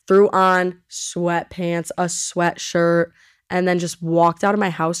bed, threw on sweatpants, a sweatshirt, and then just walked out of my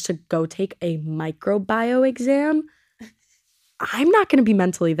house to go take a microbiome exam. I'm not going to be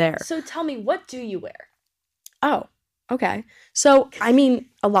mentally there. So tell me, what do you wear? Oh, okay. So, I mean,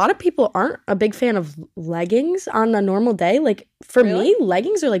 a lot of people aren't a big fan of leggings on a normal day. Like, for Really? me,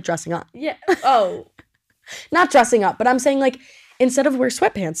 leggings are like dressing up. Yeah. Oh, Not dressing up, but I'm saying like instead of wear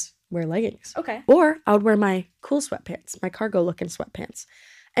sweatpants, wear leggings. okay. Or I would wear my cool sweatpants, my cargo looking sweatpants.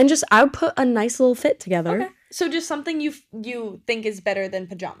 And just I would put a nice little fit together. Okay. So just something you think is better than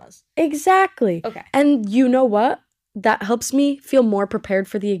pajamas. Exactly. Okay. And you know what? That helps me feel more prepared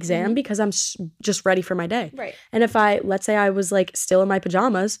for the exam because I'm just ready for my day. Right. And if let's say I was like still in my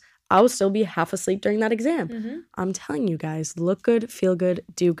pajamas, I would still be half asleep during that exam. I'm telling you guys, look good, feel good,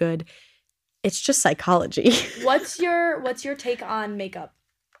 do good. It's just psychology. What's your take on makeup?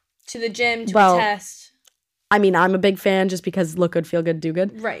 To the gym, to Well, a test? I mean, I'm a big fan just because look good, feel good, do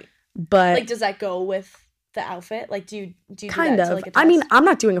good. Right. But Like, does that go with the outfit? Like, do you do kind that of. to, like, a I mean, test? I'm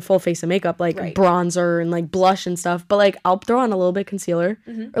not doing a full face of makeup like Right. bronzer and like blush and stuff, but like I'll throw on a little bit of concealer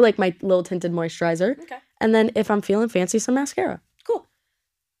or like my little tinted moisturizer. Okay. And then if I'm feeling fancy, some mascara. Cool.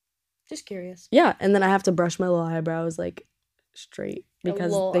 Just curious. Yeah, and then I have to brush my little eyebrows like straight The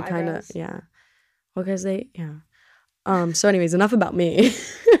because little they kind of eyebrows. Well, because so anyways, enough about me.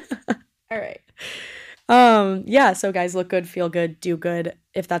 All right. Yeah, so guys, look good, feel good, do good.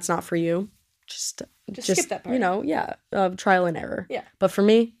 If that's not for you, just skip that part. Trial and error. Yeah. But for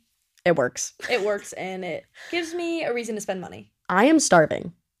me, it works. It works and it gives me a reason to spend money. I am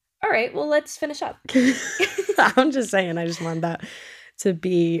starving. All right, well, let's finish up. I'm just saying, I just want that to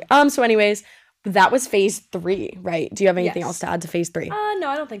be so anyways, that was phase 3, right? Do you have anything Yes. else to add to phase 3? No,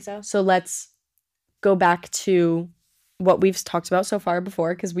 I don't think so. So let's go back to what we've talked about so far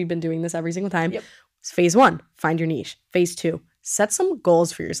before, because we've been doing this every single time. Yep. Phase 1, find your niche. Phase 2, set some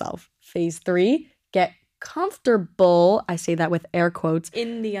goals for yourself. Phase 3, get comfortable. I say that with air quotes.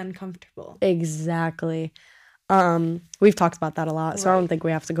 In the uncomfortable. Exactly. We've talked about that a lot, so I don't Right. think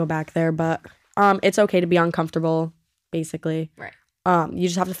we have to go back there, but it's okay to be uncomfortable, basically. Right. You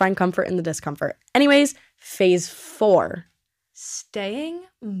just have to find comfort in the discomfort. Anyways, phase 4, Staying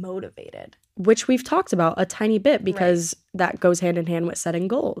motivated. which we've talked about a tiny bit because that goes hand in hand with setting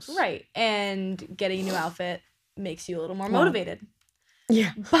goals. Right. And getting a new outfit makes you a little more Wow. motivated.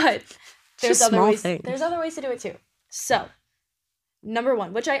 Yeah. But there's just other small ways. things. There's other ways to do it too. So, number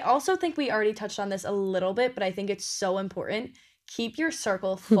 1, which I also think we already touched on this a little bit, but I think it's so important. Keep your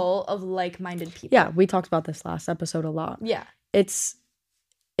circle full of like-minded people. Yeah, we talked about this last episode a lot. Yeah. It's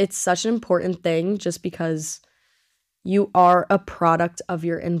such an important thing just because you are a product of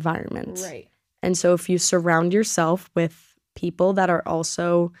your environment. Right. And so if you surround yourself with people that are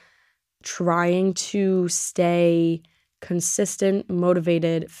also trying to stay consistent,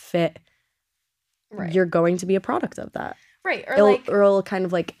 motivated, fit, Right. you're going to be a product of that. Right. Or It'll kind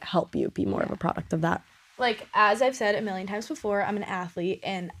of like help you be more of a product of that. like as I've said a million times before, I'm an athlete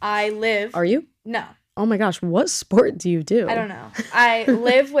and I live. Are you? No, Oh my gosh, what sport do you do? I don't know. I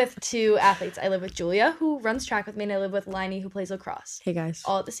live with 2 athletes. I live with Julia, who runs track with me, and I live with Liney, who plays lacrosse. Hey guys,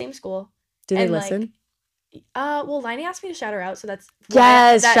 All at the same school. do they and, like, listen? Well, Liney asked me to shout her out, so that's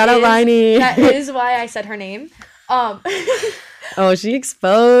Yes, shout out Liney. That is why I said her name. Oh, she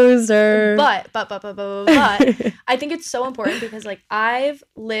exposed her. But I think it's so important because like I've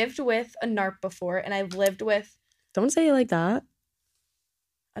lived with a NARP before, and I've lived with Don't say it like that.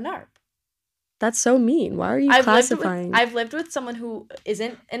 a NARP. That's so mean. Why are you classifying? I've lived with someone who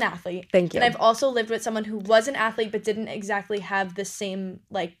isn't an athlete. Thank you. And I've also lived with someone who was an athlete but didn't exactly have the same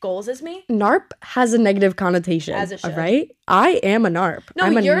like goals as me. NARP has a negative connotation. As it should. Right? I am a NARP. No,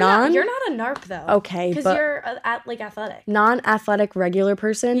 I'm a you're not a NARP though. Okay, Because but you're like athletic. non-athletic regular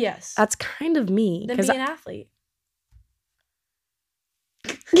person. Yes. That's kind of me. Then 'cause be an athlete.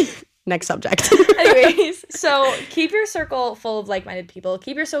 Next subject. Anyways, so keep your circle full of like-minded people.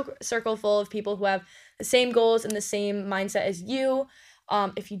 Keep your circle full of people who have the same goals and the same mindset as you.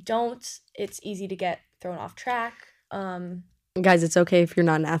 If you don't, it's easy to get thrown off track. Guys, it's okay if you're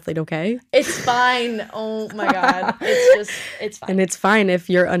not an athlete, okay? It's fine. Oh my god. It's fine. And it's fine if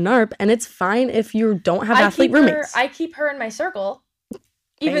you're a NARP, and it's fine if you don't have athlete roommates. I keep her in my circle,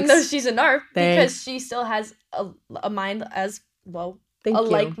 even Thanks. though she's a NARP, because Thanks. she still has a mind as well. Thank you.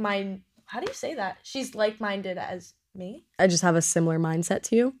 Like mind. How do you say that? She's like-minded as me. I just have a similar mindset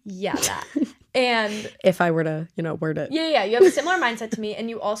to you. Yeah, that. And If I were to, word it. yeah, you have a similar mindset to me, and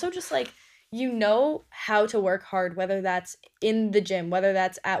you also just like you know how to work hard, whether that's in the gym, whether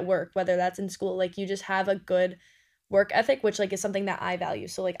that's at work, whether that's in school. Like you just have a good work ethic, which like is something that I value.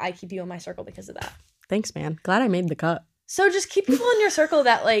 So like I keep you in my circle because of that. Thanks, man. Glad I made the cut. So just keep people in your circle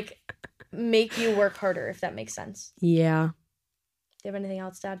that like make you work harder, if that makes sense. Yeah. Do you have anything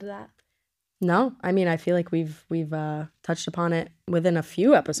else to add to that? No, I mean, I feel like we've touched upon it within a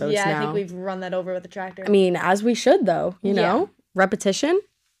few episodes Yeah, now. I think we've run that over with the tractor. I mean, as we should, though, you Yeah. know? Repetition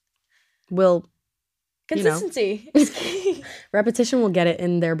will consistency is key. repetition will get it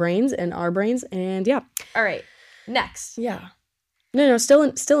in their brains and our brains, and yeah. All right, next. Yeah. No, still in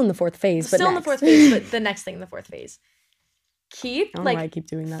the 4th phase, but Still in the next. 4th phase, but the next thing in the 4th phase. keep I don't know why I like keep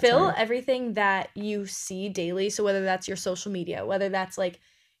doing that. fill sorry. everything that you see daily. So whether that's your social media, whether that's like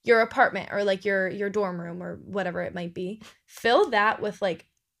your apartment or like your dorm room or whatever it might be, fill that with like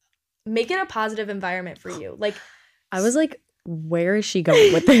make it a positive environment for you. Like I was like, where is she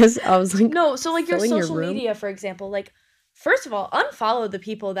going with this? I was like, no, so like your filling your social room? media, for example, like first of all, unfollow the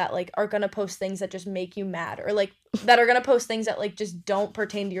people that like are gonna post things that just make you mad or like that are gonna post things that like just don't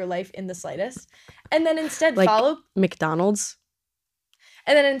pertain to your life in the slightest. And then instead Like- follow McDonald's.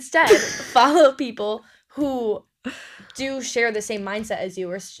 follow people who do share the same mindset as you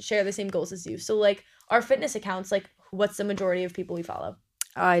or share the same goals as you. So like our fitness accounts, like what's the majority of people we follow?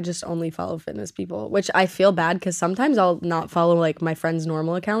 I just only follow fitness people, which I feel bad because sometimes I'll not follow like my friends'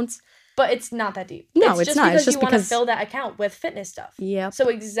 normal accounts. But it's not that deep. No, it's not. It's Because just you want to because- fill that account with fitness stuff. Yep. So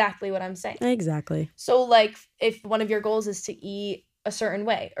exactly what I'm saying. Exactly. So like if one of your goals is to eat a certain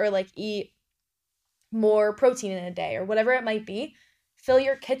way or like eat more protein in a day or whatever it might be, fill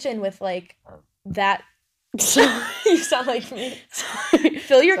your kitchen with like that. You sound like me.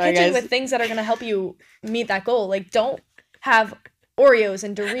 Fill your Sorry, kitchen guys. with things that are going to help you meet that goal. Like don't have Oreos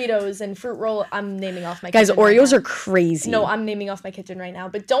and Doritos and fruit roll. I'm naming off my Guys, kitchen right Oreos now. are crazy. No, I'm naming off my kitchen right now.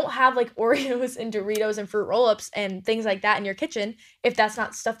 But don't have like Oreos and Doritos and fruit roll-ups and things like that in your kitchen if that's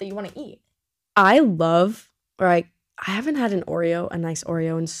not stuff that you want to eat. I love, or I haven't had a nice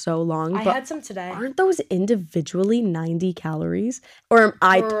Oreo in so long. I but had some today. aren't those individually 90 calories? Or am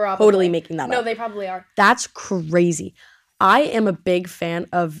I Probably. totally making that No, up? they probably are. That's crazy. I am a big fan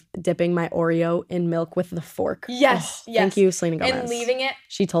of dipping my Oreo in milk with the fork. Yes, yes. Thank you, Selena Gomez. And leaving it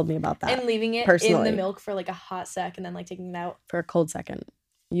She told me about that in the personally. milk for like a hot sec and then like taking it out. for a cold second.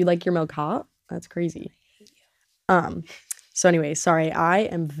 You like your milk hot? That's crazy. So anyway, sorry, I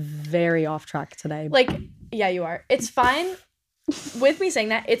am very off track today. Like, yeah, you are. It's fine. With me saying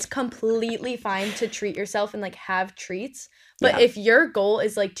that, it's completely fine to treat yourself and like have treats. But Yeah. if your goal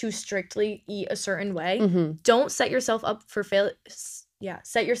is like to strictly eat a certain way, Mhm. don't set yourself up for failure. Yeah,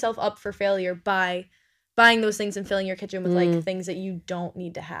 set yourself up for failure by buying those things and filling your kitchen with like things that you don't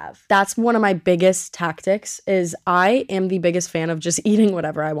need to have. That's one of my biggest tactics is I am the biggest fan of just eating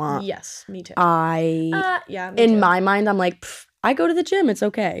whatever I want. Yes, me too. Yeah, me In too. my mind, I'm like, "Pff, I go to the gym, it's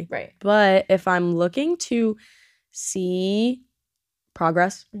okay. Right. But if I'm looking to see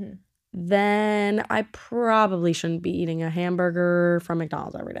progress, Mhm. then I probably shouldn't be eating a hamburger from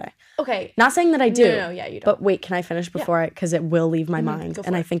McDonald's every day. Okay. Not saying that I do. No, yeah, you don't. But wait, can I finish before because it will leave my mind, go for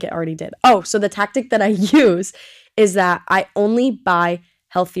and I it. think it already did. Oh, so the tactic that I use is that I only buy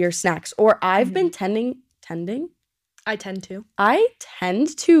healthier snacks, or I've been tending. I tend to. I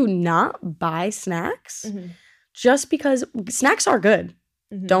tend to not buy snacks Mhm. just because snacks are good.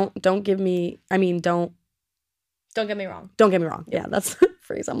 Mhm. Don't give me. I mean, don't Don't get me wrong. get me wrong. Yeah, that's the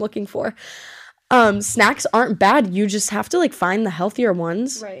phrase I'm looking for. Snacks aren't bad. You just have to like find the healthier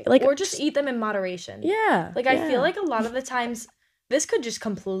ones. Right. Like or just eat them in moderation. yeah. Like I yeah. feel like a lot of the times this could just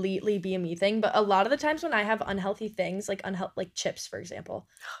completely be a me thing, but a lot of the times when I have unhealthy things, like like chips, for example,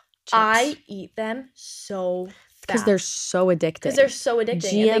 Chips. I eat them so because fast. they're so addicting. Because they're so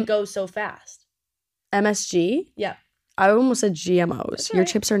addicting and they go so fast. MSG. Yeah. I almost said GMOs. That's Your right.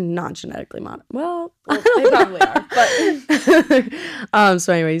 chips are not genetically modified. Well, Well, they probably are, but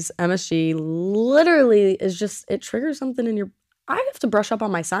so anyways, MSG literally is just it triggers something in your. I have to brush up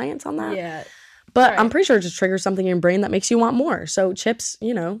on my science on that. yeah. But Right. I'm pretty sure it just triggers something in your brain that makes you want more. So chips,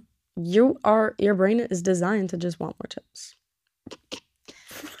 your brain is designed to just want more chips.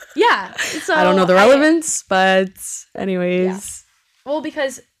 Yeah. So I don't know the relevance, but anyways, Well,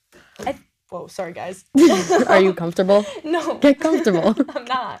 because whoa, sorry guys. are you comfortable? No. Get comfortable. I'm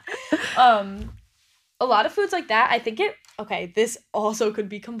not. A lot of foods like that, I think this also could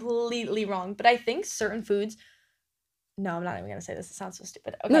be completely wrong, but I think certain foods. No, I'm not even gonna say this. It sounds so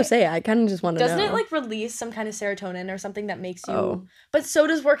stupid. Okay. No, say it. I kind of just want to know. Doesn't it like release some kind of serotonin or something that makes you? Oh. But so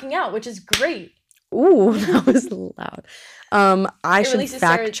does working out, which is great. Ooh, that was loud. I It should releases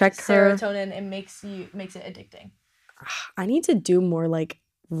fact check her. serotonin and makes it addicting. I need to do more like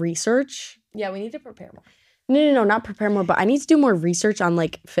research. Yeah, we need to prepare more. No, not prepare more, but I need to do more research on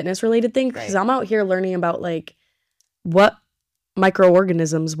like fitness related things because Right. I'm out here learning about like what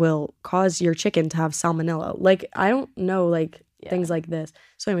microorganisms will cause your chicken to have salmonella. Like I don't know like Yeah. things like this.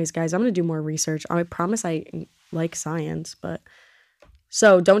 So anyways, guys, I'm going to do more research. I promise I like science, but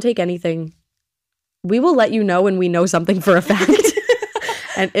so don't take anything. We will let you know when we know something for a fact.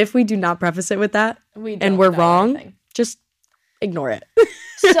 And if we do not preface it with that, We and don't we're know wrong, anything. just ignore it.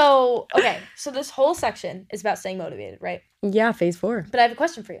 So okay, so this whole section is about staying motivated, right? Yeah, phase 4. But I have a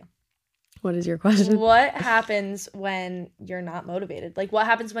question for you. What is your question? What happens when you're not motivated? Like, what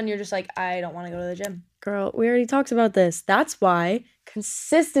happens when you're just like, I don't want to go to the gym? Girl, we already talked about this. That's why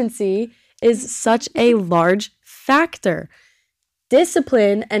consistency is such a large factor.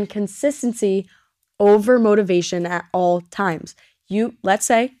 Discipline and consistency over motivation at all times. Let's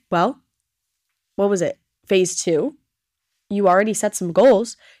say, well, what was it? Phase 2. You already set some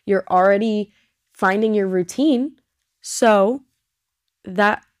goals. You're already finding your routine. So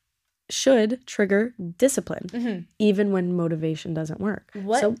that should trigger discipline, even when motivation doesn't work.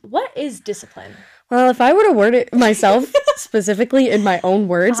 What is discipline? Well, if I were to word it myself specifically in my own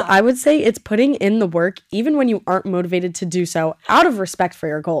words, I would say it's putting in the work even when you aren't motivated to do so out of respect for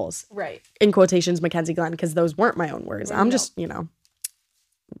your goals. Right. In quotations, Mackenzie Glenn, because those weren't my own words. I'm No. just,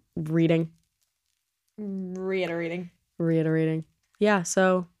 reading. Reiterating. Yeah,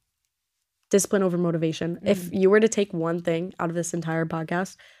 so discipline over motivation. If you were to take one thing out of this entire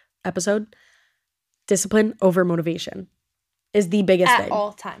podcast episode, discipline over motivation is the biggest thing. At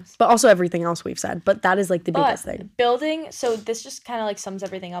all times. But also everything else we've said. But that is like the biggest thing. Building, so this just kind of like sums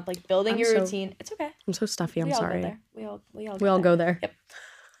everything up. Like building your routine. It's okay. I'm so stuffy. I'm sorry. We all go there. Yep.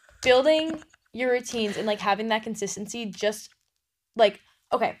 Building your routines and like having that consistency, just like,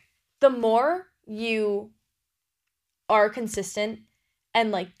 okay, the more you are consistent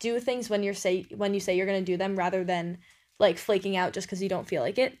and like do things when you say you're gonna do them rather than like flaking out just because you don't feel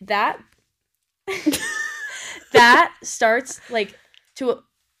like it, that that starts like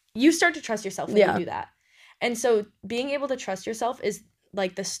you start to trust yourself when you do that. And so being able to trust yourself is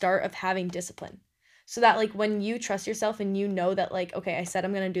like the start of having discipline. So that like when you trust yourself and you know that like, okay, I said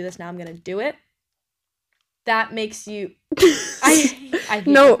I'm gonna do this, now I'm gonna do it, that makes you I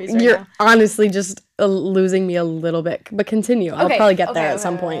no, right you're now. honestly just losing me a little bit. But continue. I'll probably get there at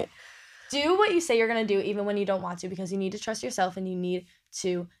some point. Do what you say you're going to do even when you don't want to, because you need to trust yourself and you need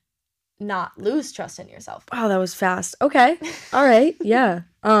to not lose trust in yourself. Wow, that was fast. Okay. All right. Yeah.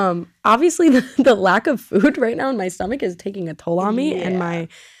 Obviously the lack of food right now in my stomach is taking a toll on me and my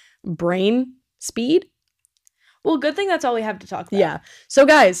brain speed. Well, good thing that's all we have to talk about. Yeah. So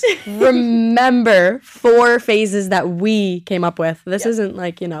guys, remember 4 phases that we came up with. This isn't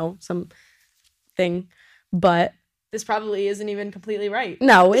like, some thing, but this probably isn't even completely right.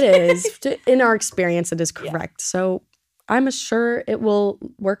 no, it is. In our experience, it is correct. Yeah. So I'm sure it will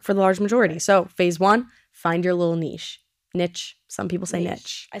work for the large majority. So phase 1, find your little niche. Niche. Some people say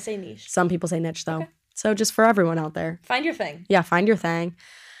niche. I say niche. Some people say niche though. Okay. So just for everyone out there. Find your thing. Yeah, find your thing.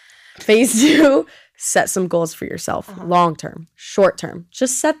 Phase 2, set some goals for yourself. Long term, short term.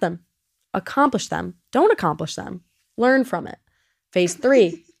 Just set them. Accomplish them. Don't accomplish them. Learn from it. Phase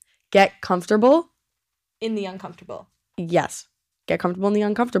 3, get comfortable. In the uncomfortable. Yes. Get comfortable in the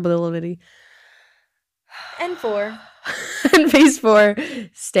uncomfortability. And 4. And phase 4,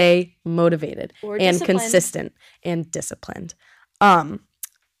 stay motivated and consistent and disciplined.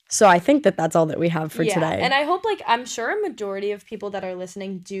 So I think that's all that we have for today. And I hope I'm sure a majority of people that are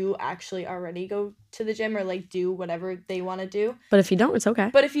listening do actually already go to the gym or do whatever they want to do. But if you don't, it's okay.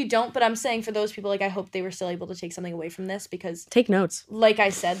 But if you don't, I'm saying for those people, I hope they were still able to take something away from this, because take notes. Like I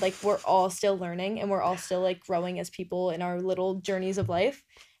said, we're all still learning and we're all still growing as people in our little journeys of life.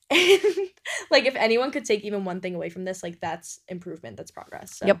 And if anyone could take even one thing away from this, that's improvement, that's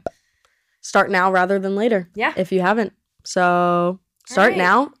progress. So. Yep. Start now rather than later. Yeah. If you haven't. So start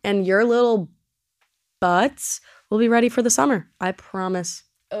now, and your little butts will be ready for the summer. I promise.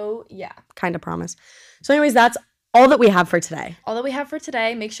 Oh, yeah. Kind of promise. So anyways, that's all that we have for today.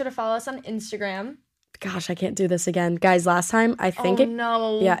 Make sure to follow us on Instagram. Gosh, I can't do this again. Guys, last time, I think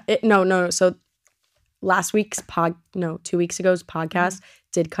no. Yeah, no. So last week's 2 weeks ago's podcast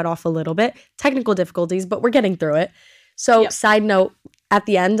did cut off a little bit. Technical difficulties, but we're getting through it. So side note, at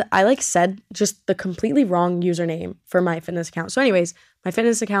the end, I said just the completely wrong username for my fitness account. So anyways, my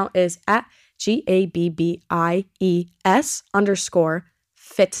fitness account is at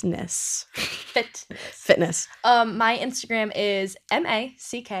GABBIES_fitness. Fitness. My Instagram is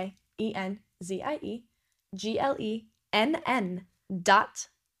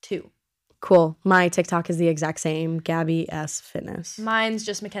MACKENZIEGLENN.2. Cool. My TikTok is the exact same, Gabby S Fitness. Mine's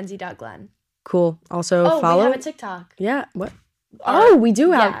just Mackenzie.Glenn. Cool. Also follow. We have a TikTok. Yeah. What? We do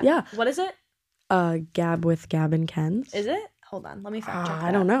have. Yeah. What is it? Gab with Gab and Ken's. Is it? Hold on. Let me fact check.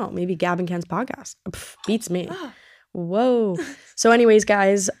 I don't know. Maybe Gab and Ken's podcast. Beats me. Whoa. So anyways,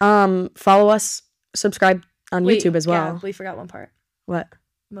 guys, follow us, subscribe on YouTube as well. Gab, we forgot one part. What?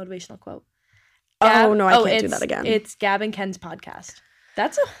 Motivational quote. Gab, no, I can't do that again. It's Gab and Ken's podcast.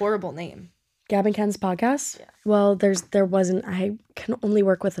 That's a horrible name. Gab and Ken's podcast? Yeah. Well, I can only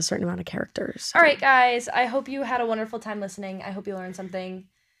work with a certain amount of characters. So. All right, guys. I hope you had a wonderful time listening. I hope you learned something.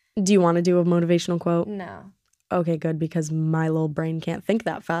 Do you want to do a motivational quote? No. Okay, good, because my little brain can't think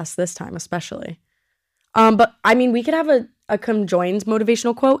that fast this time, especially. But I mean, we could have a conjoined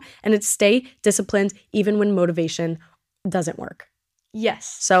motivational quote, and it's stay disciplined even when motivation doesn't work.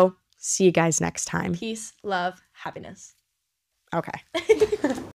 Yes. So see you guys next time. Peace, love, happiness. Okay.